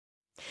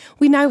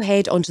We now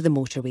head onto the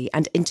motorway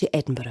and into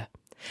Edinburgh,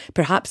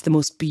 perhaps the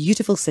most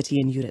beautiful city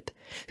in Europe,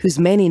 whose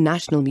many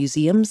national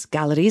museums,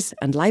 galleries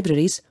and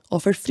libraries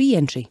offer free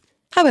entry.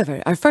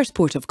 However, our first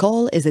port of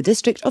call is the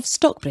district of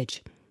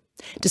Stockbridge,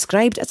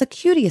 described as a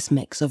curious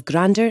mix of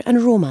grandeur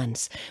and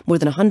romance more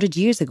than 100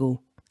 years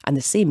ago, and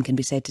the same can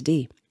be said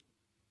today.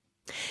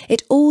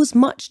 It owes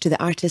much to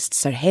the artist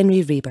Sir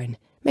Henry Raeburn,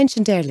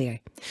 mentioned earlier,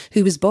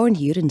 who was born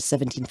here in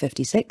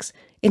 1756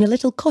 in a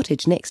little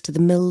cottage next to the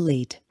Mill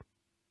Lade.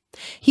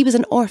 He was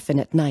an orphan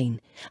at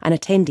 9 and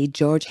attended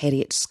George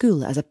Heriot's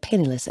school as a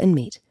penniless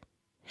inmate.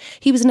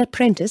 He was an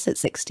apprentice at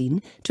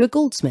 16 to a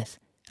goldsmith,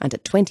 and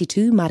at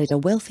 22 married a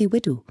wealthy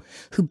widow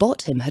who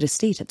bought him her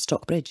estate at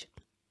Stockbridge.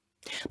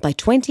 By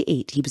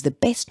 28 he was the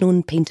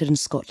best-known painter in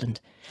Scotland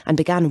and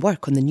began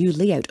work on the new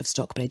layout of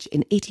Stockbridge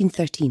in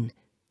 1813.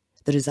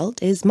 The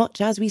result is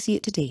much as we see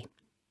it today.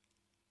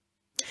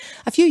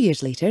 A few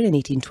years later, in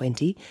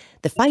 1820,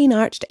 the fine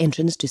arched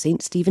entrance to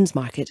St Stephen's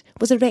Market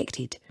was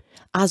erected,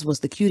 as was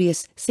the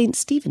curious St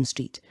Stephen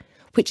Street,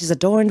 which is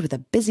adorned with a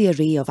busy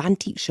array of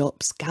antique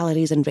shops,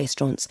 galleries and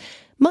restaurants,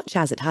 much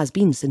as it has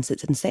been since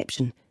its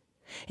inception.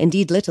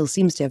 Indeed, little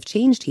seems to have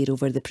changed here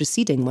over the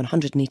preceding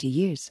 180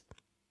 years.